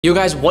Yo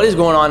guys, what is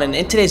going on? And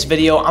in today's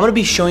video, I'm gonna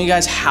be showing you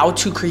guys how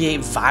to create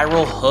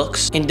viral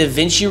hooks in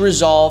DaVinci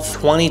Resolve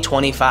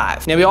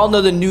 2025. Now we all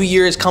know the new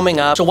year is coming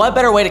up, so what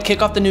better way to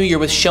kick off the new year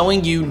with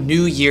showing you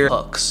new year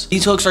hooks.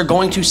 These hooks are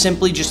going to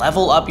simply just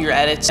level up your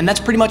edits, and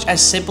that's pretty much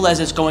as simple as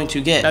it's going to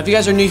get. Now if you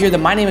guys are new here,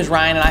 then my name is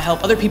Ryan and I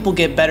help other people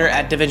get better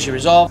at DaVinci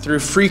Resolve through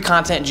free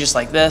content just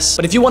like this.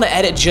 But if you wanna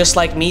edit just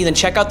like me, then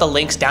check out the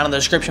links down in the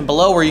description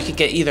below where you can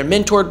get either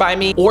mentored by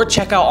me or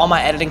check out all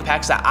my editing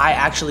packs that I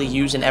actually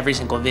use in every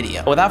single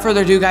video. Without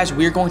further ado, guys,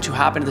 we're going to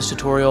hop into this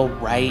tutorial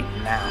right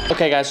now.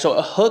 Okay, guys, so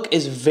a hook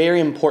is very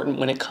important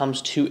when it comes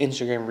to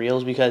Instagram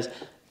Reels because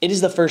it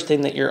is the first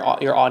thing that your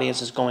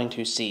audience is going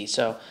to see.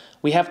 So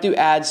we have to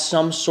add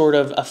some sort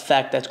of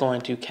effect that's going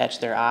to catch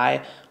their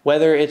eye,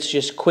 whether it's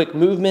just quick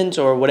movements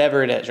or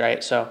whatever it is,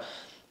 right? So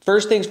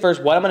first things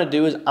first, what I'm gonna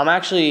do is I'm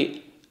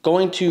actually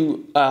going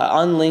to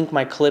unlink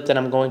my clip that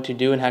I'm going to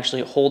do and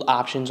actually hold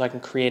Option so I can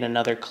create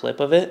another clip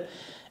of it.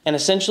 And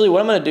essentially what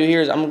I'm gonna do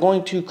here is I'm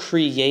going to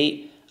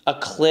create a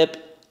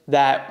clip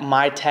that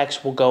my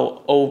text will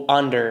go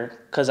under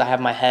because I have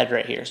my head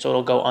right here. So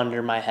it'll go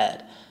under my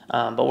head.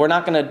 But we're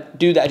not gonna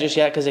do that just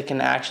yet because it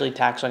can actually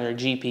tax on your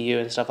GPU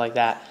and stuff like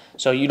that.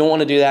 So you don't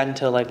wanna do that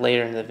until like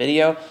later in the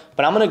video.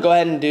 But I'm gonna go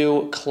ahead and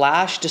do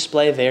clash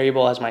display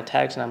variable as my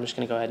text, and I'm just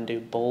gonna go ahead and do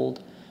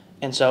bold.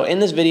 And so in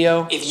this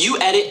video, if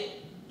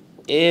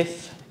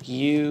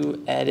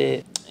you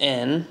edit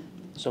in,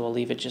 so we'll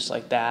leave it just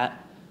like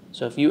that.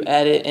 So if you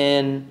edit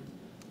in,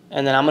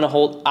 and then I'm gonna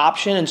hold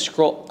Option and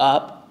scroll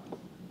up,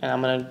 and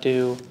I'm gonna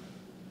do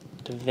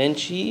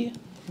DaVinci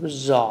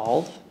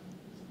Resolve,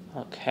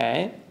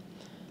 okay.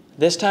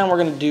 This time we're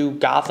gonna do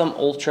Gotham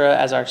Ultra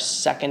as our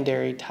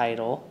secondary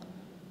title,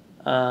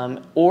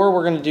 or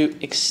we're gonna do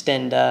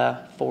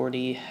Extenda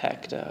 40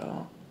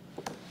 Hecto.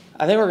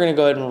 I think we're gonna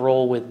go ahead and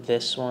roll with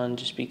this one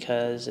just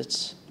because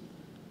it's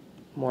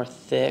more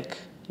thick.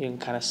 You can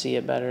kind of see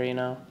it better, you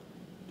know.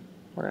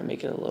 We're gonna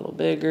make it a little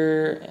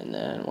bigger, and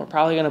then we're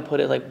probably gonna put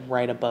it like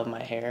right above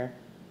my hair.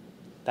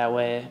 That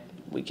way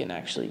we can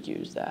actually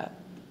use that.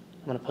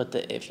 I'm gonna put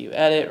the if you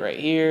edit right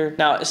here.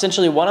 Now,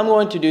 essentially what I'm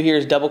going to do here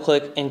is double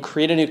click and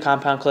create a new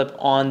compound clip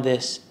on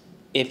this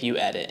if you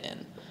edit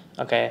in,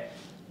 okay?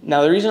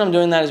 Now the reason I'm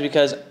doing that is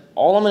because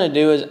all I'm gonna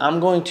do is I'm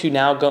going to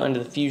now go into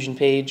the Fusion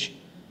page,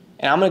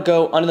 and I'm gonna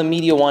go under the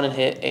media one and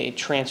hit a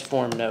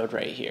transform node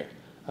right here,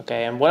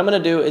 okay? And what I'm gonna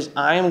do is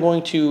I am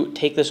going to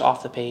take this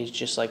off the page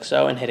just like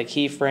so and hit a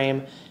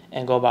keyframe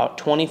and go about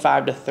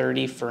 25 to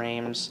 30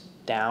 frames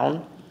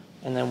down,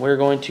 and then we're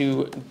going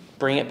to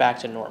bring it back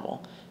to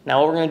normal.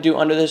 Now what we're going to do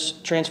under this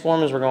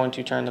transform is we're going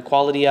to turn the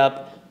quality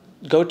up,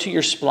 go to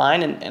your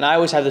spline, and I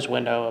always have this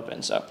window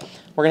open, so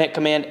we're going to hit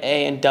Command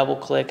A and double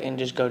click and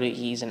just go to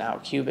ease and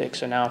out cubic.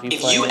 So now if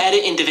you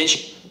edit in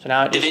DaVinci, so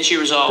now it DaVinci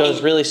Resolve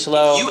goes really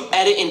slow. If you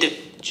edit in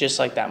just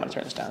like that. I'm going to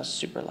turn this down, it's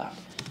super loud.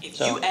 If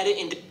you edit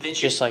in DaVinci,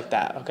 just like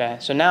that, okay?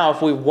 So now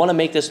if we want to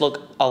make this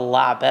look a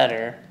lot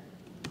better,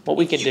 what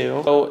we could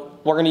do, so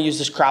we're going to use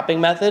this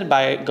cropping method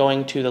by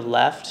going to the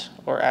left,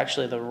 or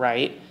actually the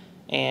right,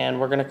 and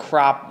we're gonna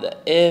crop the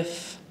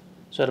if,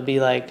 so it'll be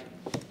like,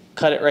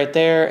 cut it right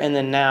there, and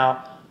then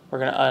now we're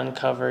gonna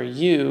uncover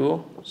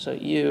you, so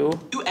you,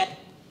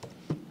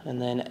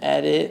 and then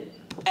edit,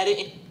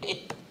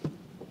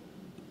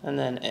 and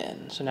then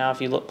in. So now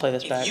if you look, play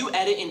this back.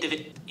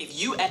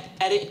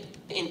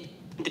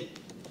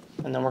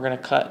 And then we're gonna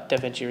cut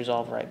DaVinci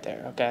Resolve right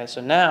there, okay? So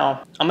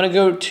now, I'm gonna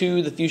go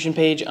to the Fusion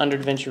page under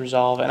DaVinci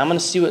Resolve, and I'm gonna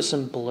see what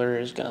some blur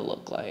is gonna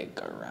look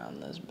like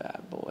around this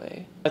bad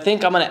boy. I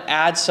think I'm gonna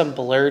add some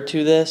blur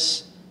to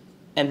this,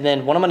 and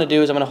then what I'm gonna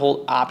do is I'm gonna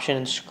hold Option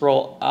and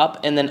scroll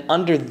up, and then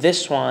under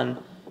this one,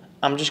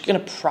 I'm just gonna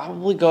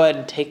probably go ahead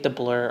and take the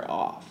blur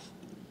off.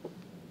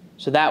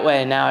 So that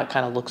way, now it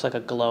kind of looks like a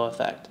glow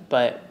effect.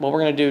 But what we're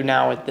gonna do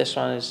now with this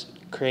one is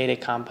create a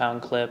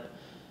compound clip,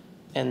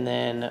 and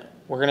then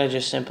we're gonna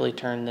just simply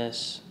turn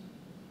this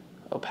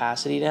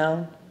opacity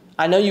down.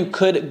 I know you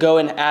could go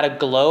and add a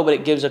glow, but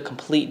it gives a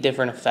complete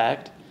different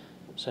effect.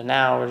 So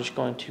now we're just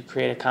going to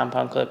create a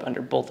compound clip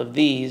under both of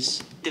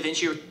these.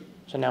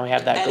 So now we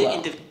have that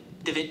glow.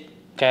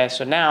 Okay,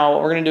 so now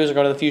what we're gonna do is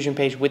go to the Fusion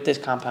page with this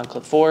compound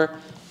clip 4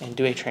 and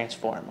do a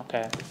transform,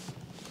 okay?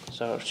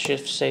 So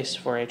Shift space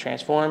for a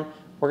transform.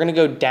 We're gonna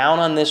go down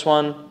on this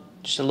one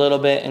just a little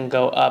bit and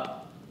go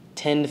up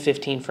 10 to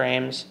 15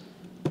 frames.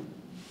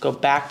 Go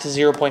back to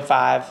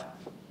 0.5.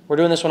 We're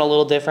doing this one a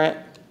little different,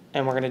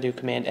 and we're gonna do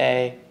Command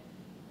A,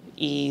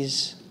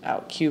 ease,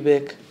 out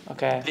cubic,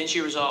 okay?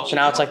 So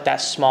now it's like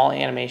that small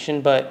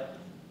animation, but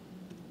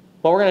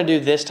what we're gonna do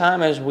this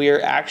time is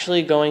we're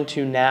actually going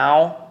to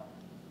now,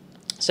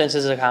 since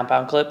this is a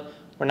compound clip,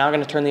 we're now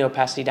gonna turn the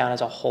opacity down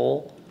as a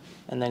whole,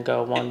 and then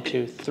go 1,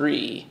 2,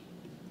 3,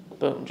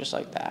 boom, just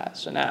like that.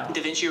 So now,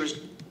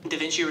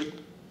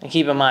 and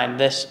keep in mind,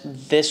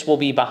 this will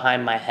be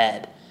behind my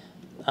head.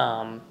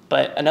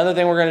 But another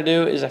thing we're gonna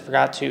do is I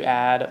forgot to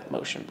add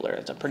motion blur.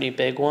 It's a pretty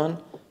big one.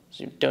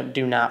 So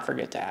do not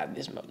forget to add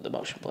the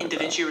motion blur. In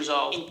DaVinci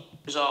Resolve.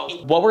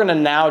 What we're gonna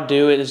now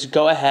do is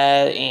go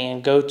ahead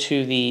and go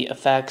to the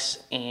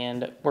effects,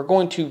 and we're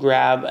going to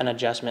grab an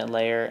adjustment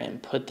layer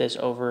and put this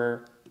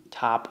over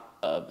top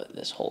of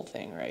this whole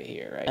thing right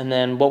here, right? And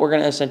then what we're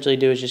gonna essentially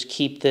do is just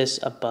keep this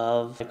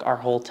above like our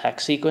whole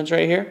text sequence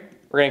right here.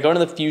 We're gonna go to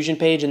the Fusion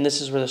page, and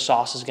this is where the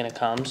sauce is gonna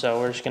come. So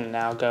we're just gonna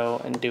now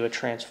go and do a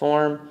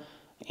transform,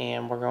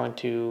 and we're going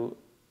to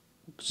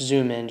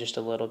zoom in just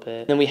a little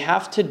bit. Then we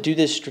have to do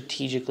this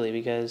strategically,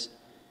 because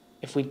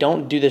if we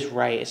don't do this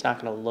right, it's not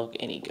gonna look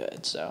any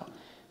good. So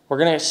we're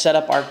gonna set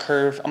up our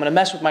curve. I'm gonna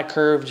mess with my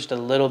curve just a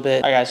little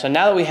bit. All right, guys, so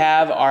now that we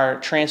have our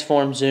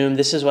transform zoom,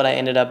 this is what I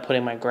ended up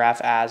putting my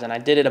graph as, and I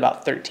did it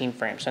about 13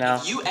 frames. So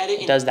now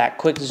it does that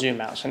quick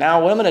zoom out. So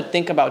now what I'm gonna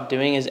think about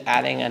doing is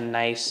adding a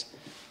nice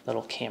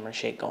little camera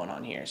shake going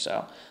on here.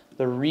 So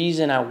the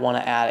reason I wanna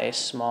add a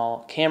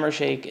small camera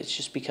shake is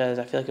just because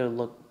I feel like it would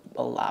look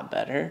a lot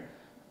better.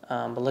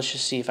 But let's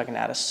just see if I can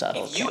add a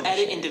subtle. If you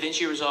edit in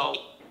DaVinci Resolve,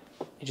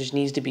 it just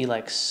needs to be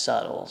like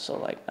subtle, so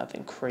like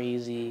nothing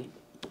crazy.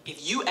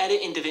 If you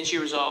edit in DaVinci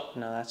Resolve,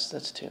 no,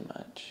 that's too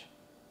much.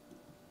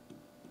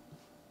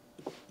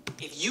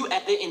 If you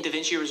edit in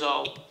DaVinci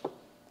Resolve,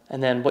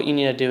 and then what you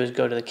need to do is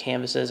go to the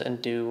canvases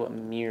and do a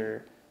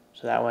mirror,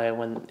 so that way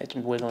when it's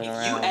wiggling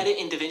around. If you edit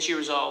in DaVinci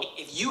Resolve,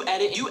 if you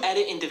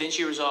edit in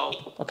DaVinci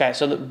Resolve. Okay,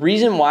 so the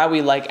reason why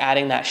we like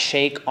adding that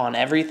shake on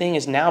everything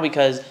is now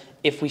because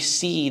if we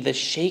see the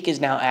shake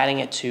is now adding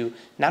it to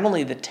not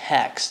only the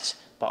text,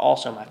 but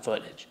also my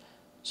footage.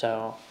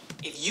 So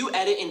if you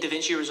edit in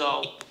DaVinci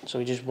Resolve, so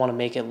we just want to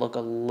make it look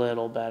a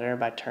little better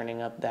by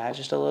turning up that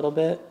just a little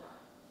bit.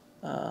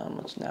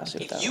 Let's now see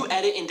what that If you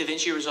edit in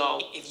DaVinci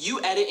Resolve, if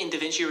you edit in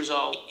DaVinci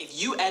Resolve,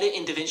 if you edit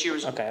in DaVinci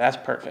Resolve. Okay, that's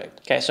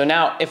perfect. Okay, so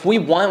now if we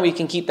want, we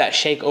can keep that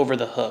shake over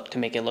the hook to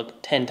make it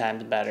look 10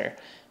 times better.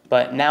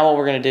 But now what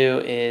we're gonna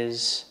do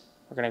is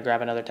we're gonna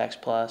grab another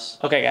text plus.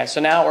 Okay guys,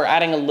 so now we're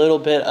adding a little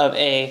bit of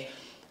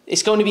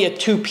it's going to be a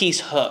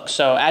 2-piece hook.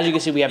 So as you can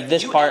see, we have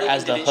this part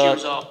as the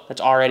hook that's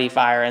already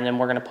fire, and then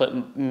we're gonna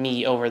put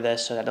me over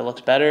this so that it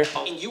looks better.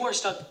 And you are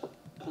stuck.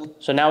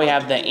 So now we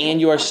have the and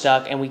you are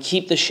stuck, and we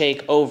keep the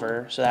shake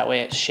over, so that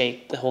way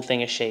the whole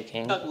thing is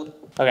shaking.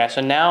 Okay,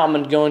 so now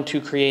I'm going to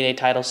create a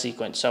title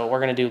sequence. So we're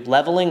gonna do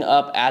leveling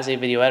up as a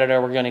video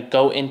editor. We're gonna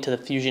go into the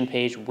Fusion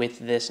page with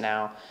this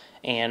now.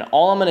 And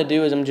all I'm gonna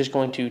do is I'm just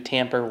going to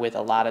tamper with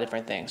a lot of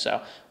different things.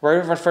 So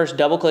we're gonna first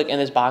double click in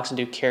this box and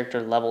do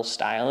character level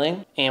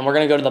styling. And we're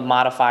gonna go to the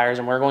modifiers,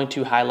 and we're going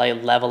to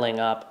highlight leveling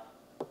up.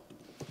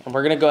 And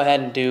we're gonna go ahead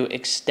and do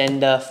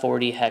extenda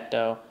 40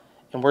 hecto.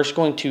 And we're just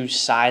going to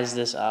size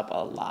this up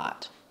a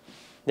lot.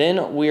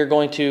 Then we are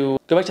going to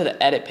go back to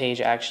the edit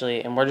page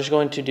actually, and we're just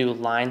going to do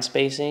line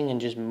spacing and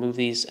just move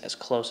these as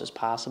close as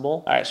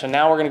possible. All right, so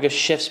now we're gonna go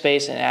shift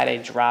space and add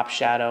a drop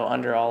shadow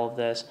under all of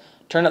this.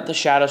 Turn up the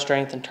shadow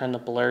strength and turn the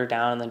blur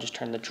down, and then just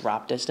turn the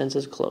drop distance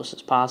as close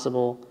as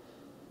possible.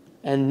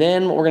 And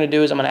then what we're gonna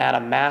do is I'm gonna add a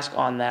mask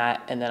on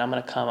that, and then I'm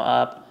gonna come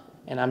up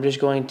and I'm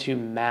just going to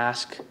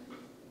mask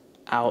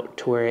out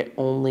to where it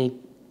only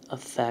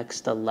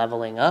affects the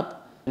leveling up.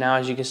 Now,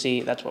 as you can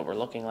see, that's what we're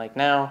looking like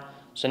now.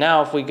 So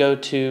now if we go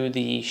to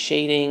the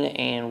shading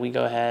and we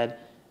go ahead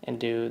and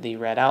do the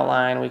red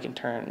outline, we can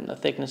turn the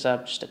thickness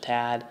up just a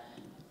tad.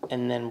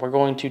 And then we're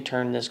going to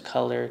turn this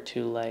color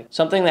to like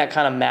something that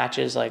kind of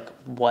matches like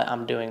what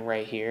I'm doing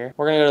right here.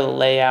 We're gonna go to the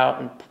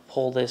layout and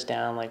pull this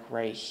down like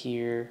right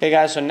here. Okay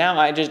guys, so now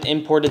I just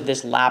imported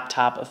this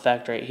laptop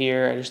effect right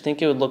here. I just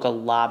think it would look a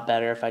lot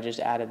better if I just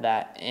added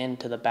that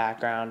into the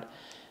background.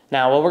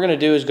 Now what we're gonna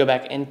do is go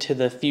back into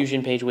the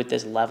Fusion page with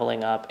this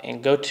leveling up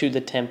and go to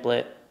the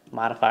template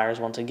modifiers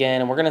once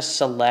again, and we're gonna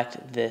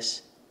select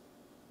this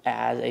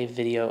as a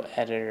video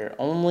editor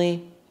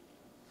only.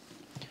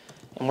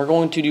 And we're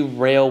going to do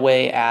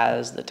railway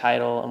as the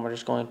title, and we're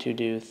just going to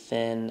do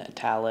thin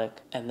italic.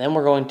 And then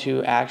we're going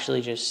to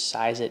actually just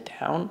size it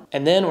down.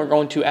 And then we're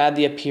going to add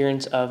the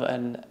appearance of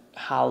an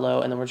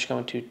hollow, and then we're just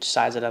going to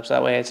size it up so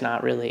that way it's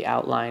not really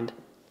outlined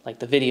like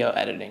the video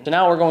editing. So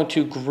now we're going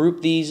to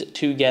group these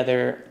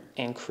together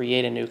and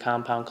create a new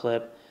compound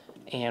clip.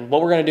 And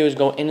what we're gonna do is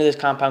go into this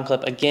compound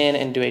clip again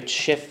and do a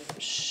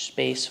shift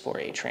space for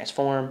a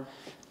transform.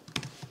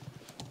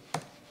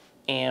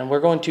 And we're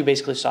going to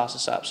basically sauce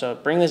this up. So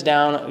bring this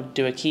down,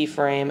 do a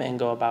keyframe, and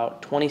go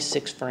about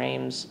 26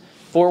 frames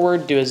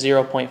forward, do a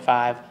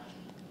 0.5,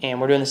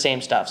 and we're doing the same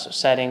stuff. So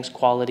settings,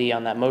 quality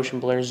on that motion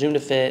blur, zoom to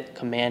fit,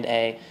 Command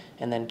A,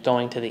 and then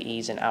going to the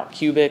ease and out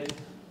cubic.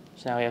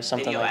 So now we have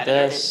something like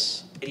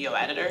this. Video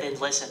editor, then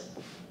listen.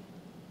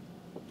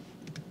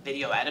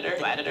 Video editor,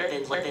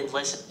 then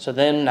listen. So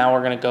then now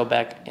we're gonna go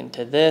back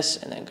into this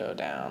and then go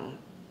down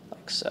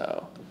like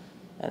so,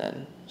 and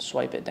then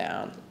swipe it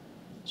down.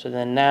 So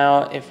then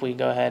now if we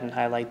go ahead and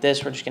highlight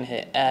this, we're just gonna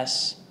hit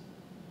S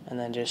and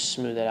then just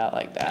smooth it out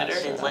like that.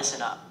 Editor, then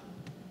listen up.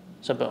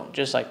 So boom,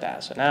 just like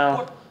that. So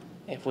now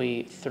if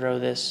we throw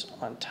this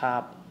on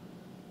top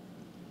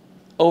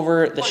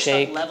over the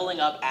shake. Leveling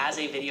up as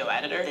a video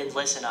editor, then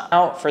listen up.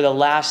 Now for the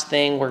last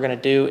thing we're gonna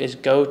do is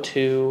go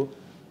to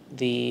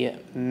the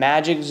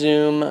magic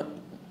zoom,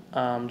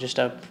 just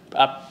an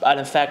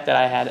effect that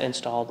I had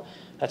installed.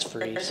 That's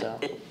free, so.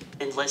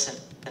 And listen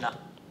up.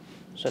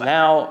 So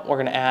now we're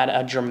gonna add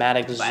a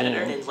dramatic zoom.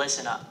 And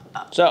listen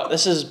up. So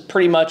this is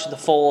pretty much the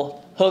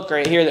full hook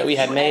right here that we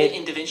had made.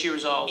 In DaVinci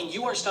Resolve, and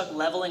you are stuck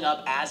leveling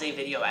up as a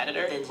video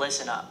editor, then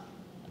listen up.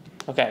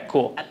 Okay,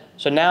 cool.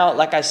 So now,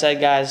 like I said,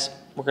 guys,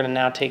 we're gonna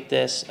now take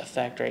this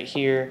effect right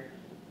here,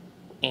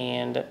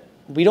 and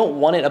we don't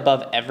want it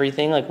above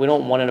everything. Like, we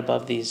don't want it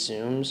above these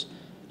zooms.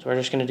 So we're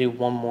just gonna do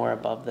one more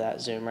above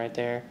that zoom right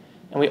there.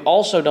 And we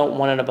also don't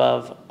want it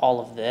above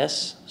all of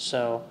this.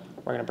 So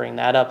we're gonna bring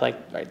that up like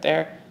right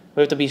there.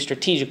 We have to be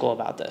strategical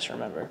about this,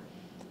 remember.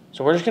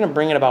 So we're just gonna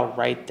bring it about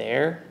right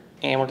there,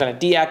 and we're gonna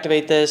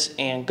deactivate this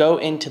and go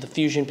into the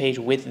Fusion page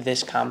with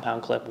this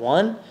compound clip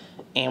 1.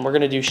 And we're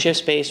gonna do shift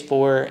space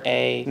for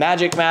a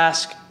magic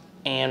mask,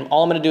 and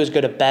all I'm gonna do is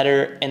go to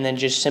better and then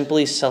just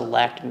simply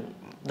select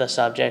the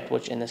subject,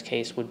 which in this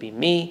case would be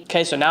me.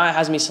 Okay, so now it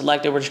has me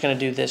selected. We're just gonna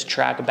do this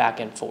track back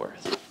and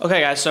forth. Okay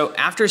guys, so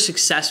after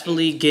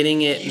successfully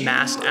getting it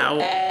masked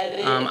out,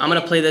 I'm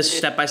gonna play this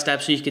step by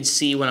step so you can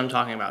see what I'm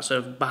talking about.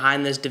 So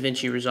behind this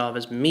DaVinci Resolve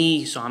is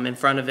me, so I'm in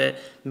front of it,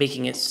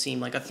 making it seem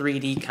like a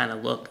 3D kind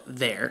of look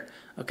there,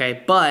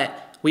 okay?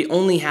 But we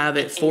only have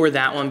it for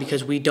that one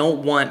because we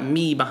don't want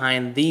me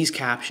behind these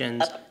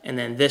captions and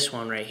then this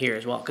one right here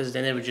as well, because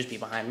then it would just be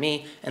behind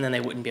me and then they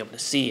wouldn't be able to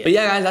see it. But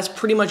yeah, guys, that's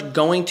pretty much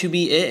going to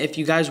be it. If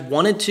you guys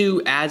wanted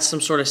to add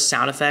some sort of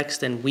sound effects,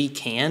 then we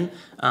can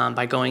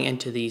by going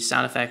into the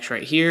sound effects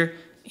right here.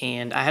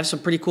 And I have some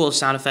pretty cool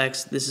sound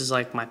effects. This is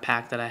like my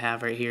pack that I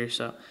have right here.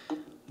 So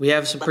we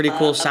have some pretty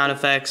cool sound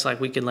effects. Like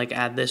we can like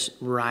add this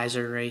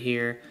riser right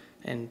here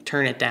and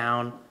turn it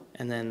down,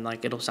 and then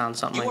like it'll sound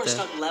something like this.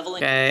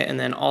 Okay, and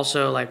then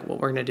also like what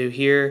we're gonna do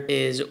here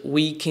is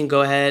we can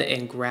go ahead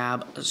and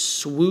grab a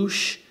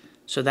swoosh,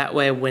 so that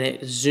way when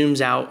it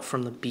zooms out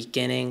from the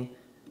beginning,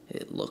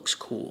 it looks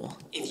cool.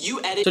 If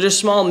you edit, so just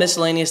small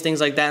miscellaneous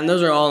things like that, and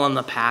those are all on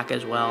the pack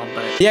as well.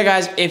 But yeah,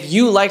 guys, if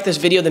you like this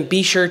video, then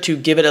be sure to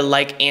give it a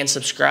like and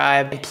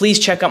subscribe. And please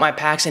check out my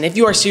packs. And if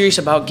you are serious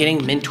about getting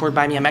mentored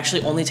by me, I'm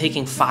actually only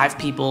taking 5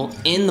 people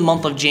in the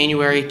month of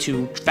January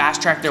to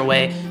fast track their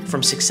way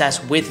from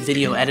success with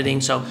video editing.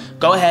 So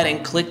go ahead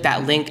and click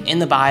that link in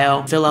the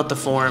bio, fill out the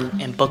form,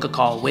 and book a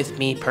call with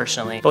me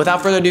personally. But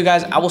without further ado,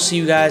 guys, I will see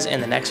you guys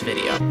in the next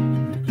video.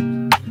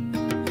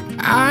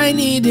 I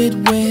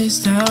needed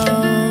wisdom,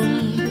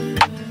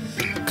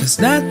 cause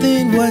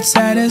nothing would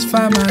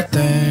satisfy my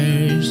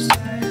thirst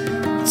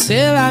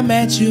till I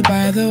met you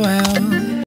by the well.